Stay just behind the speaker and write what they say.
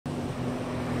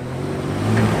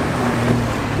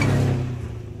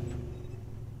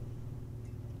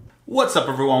What's up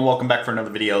everyone, welcome back for another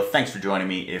video. Thanks for joining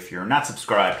me. If you're not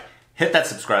subscribed, hit that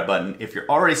subscribe button. If you're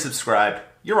already subscribed,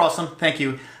 you're awesome, thank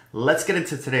you. Let's get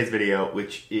into today's video,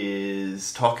 which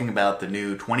is talking about the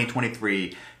new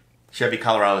 2023 Chevy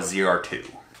Colorado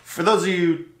ZR2. For those of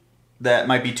you that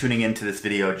might be tuning into this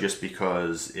video just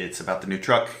because it's about the new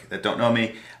truck that don't know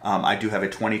me, I do have a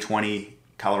 2020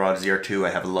 Colorado ZR2.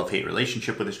 I have a love-hate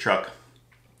relationship with this truck.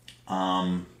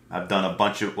 I've done a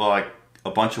bunch of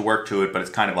work to it, but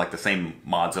it's kind of like the same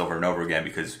mods over and over again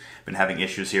because I've been having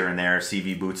issues here and there,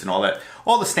 CV boots and all that,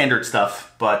 all the standard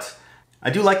stuff. But I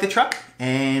do like the truck,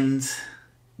 and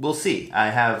we'll see.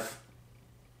 I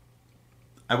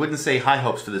wouldn't say high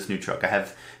hopes for this new truck. I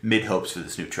have mid hopes for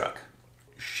this new truck.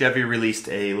 Chevy released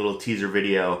a little teaser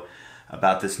video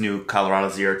about this new Colorado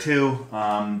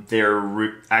ZR2.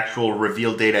 Their actual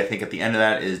reveal date, I think at the end of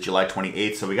that, is July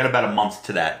 28th, so we got about a month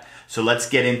to that. So let's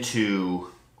get into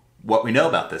what we know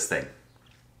about this thing,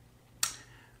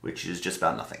 which is just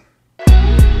about nothing.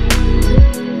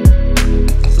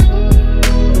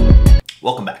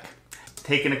 Welcome back.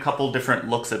 Taking a couple different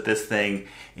looks at this thing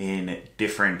in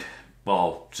different,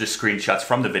 well, just screenshots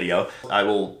from the video. I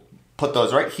will put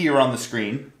those right here on the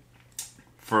screen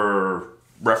for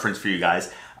reference for you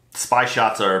guys. Spy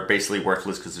shots are basically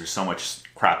worthless because there's so much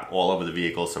crap all over the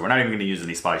vehicle, so we're not even going to use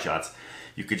any spy shots.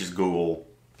 You could just Google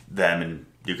them and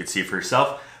you could see for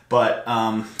yourself. But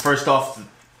first off,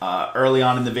 early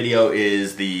on in the video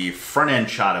is the front end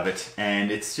shot of it,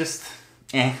 and it's just,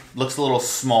 looks a little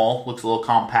small, looks a little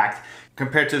compact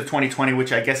compared to the 2020,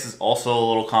 which I guess is also a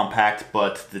little compact,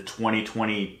 but the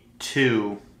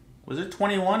 2022, was it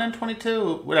 21 and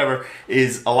 22? Whatever,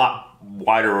 is a lot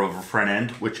wider of a front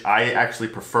end, which I actually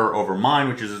prefer over mine,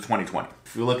 which is a 2020.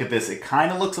 If you look at this, it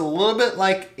kind of looks a little bit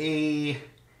like the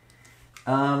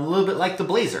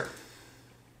Blazer.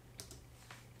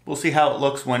 We'll see how it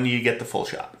looks when you get the full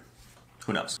shot.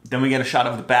 Who knows? Then we get a shot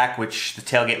of the back, which the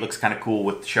tailgate looks kind of cool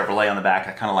with Chevrolet on the back.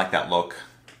 I kind of like that look.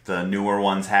 The newer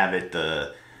ones have it.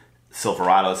 The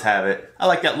Silverados have it. I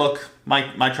like that look.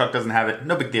 My truck doesn't have it.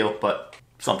 No big deal, but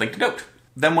something to note.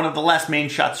 Then one of the last main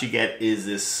shots you get is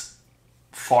this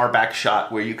far back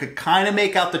shot where you could kind of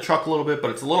make out the truck a little bit, but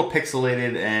it's a little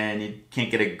pixelated and you can't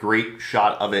get a great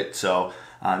shot of it. So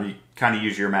you kind of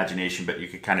use your imagination, but you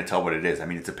could kind of tell what it is. I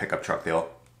mean, it's a pickup truck. They all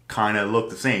kind of look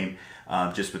the same,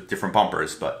 just with different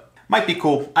bumpers, but might be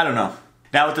cool. I don't know.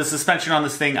 Now with the suspension on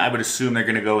this thing, I would assume they're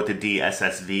going to go with the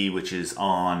DSSV, which is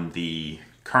on the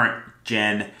current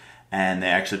gen, and they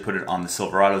actually put it on the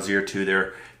Silverado ZR2.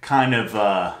 They're kind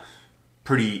of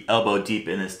pretty elbow deep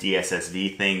in this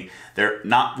DSSV thing. They're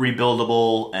not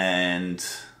rebuildable, and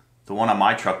the one on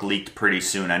my truck leaked pretty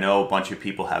soon. I know a bunch of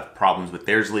people have problems with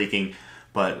theirs leaking,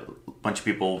 but a bunch of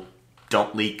people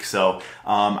don't leak, so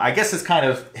I guess it's kind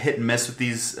of hit and miss with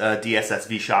these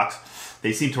DSSV shocks.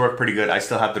 They seem to work pretty good. I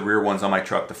still have the rear ones on my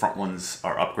truck. The front ones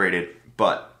are upgraded,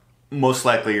 but most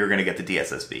likely you're going to get the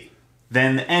DSSV.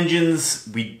 Then the engines,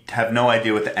 we have no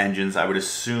idea what the engines. I would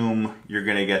assume you're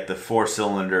going to get the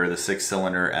 4-cylinder, the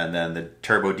 6-cylinder, and then the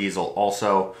turbo diesel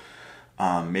also.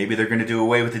 Maybe they're going to do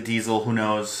away with the diesel, who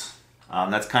knows?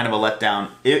 That's kind of a letdown.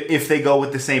 If they go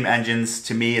with the same engines,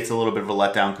 to me it's a little bit of a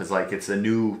letdown because like it's a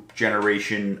new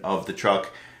generation of the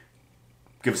truck.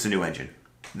 Give us a new engine.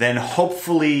 Then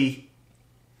hopefully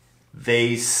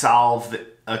they solve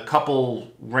a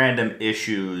couple random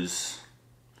issues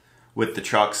with the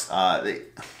trucks. I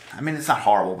mean, it's not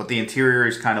horrible, but the interior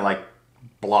is kind of like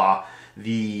blah.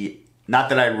 Not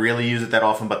that I really use it that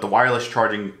often, but the wireless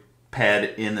charging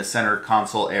pad in the center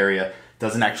console area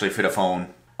doesn't actually fit a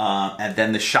phone. And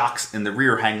then the shocks in the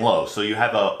rear hang low. So you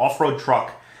have an off-road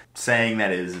truck saying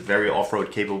that it is very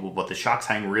off-road capable, but the shocks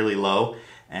hang really low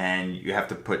and you have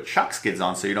to put shock skids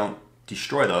on so you don't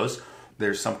destroy those.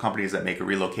 There's some companies that make a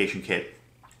relocation kit,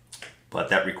 but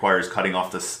that requires cutting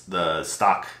off the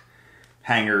stock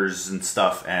hangers and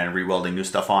stuff and rewelding new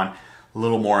stuff on. A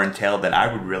little more entailed than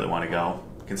I would really want to go,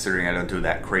 considering I don't do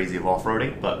that crazy of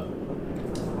off-roading, but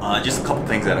just a couple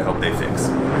things that I hope they fix.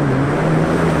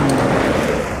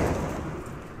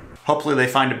 Hopefully they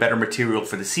find a better material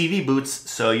for the CV boots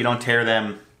so you don't tear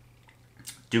them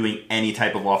doing any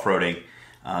type of off-roading.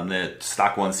 The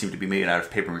stock ones seem to be made out of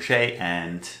paper mache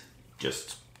and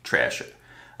just trash.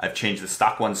 I've changed the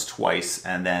stock ones twice,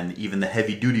 and then even the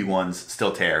heavy-duty ones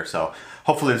still tear, so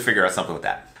hopefully they figure out something with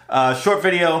that. Short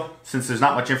video, since there's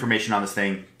not much information on this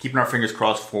thing. Keeping our fingers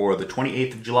crossed for the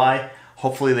 28th of July.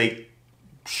 Hopefully they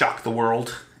shock the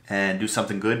world and do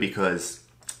something good because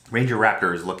Ranger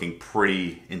Raptor is looking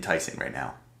pretty enticing right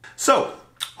now. So,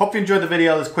 hope you enjoyed the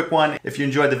video, this quick one. If you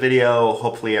enjoyed the video,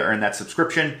 hopefully I earned that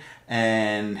subscription,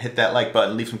 and hit that like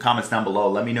button, leave some comments down below.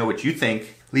 Let me know what you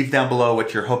think Leave down below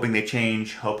what you're hoping they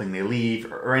change, hoping they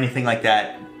leave, or anything like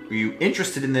that. Are you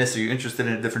interested in this? Are you interested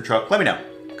in a different truck? Let me know.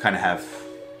 Kind of have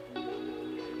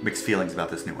mixed feelings about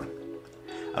this new one.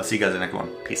 I'll see you guys in the next one.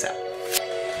 Peace out.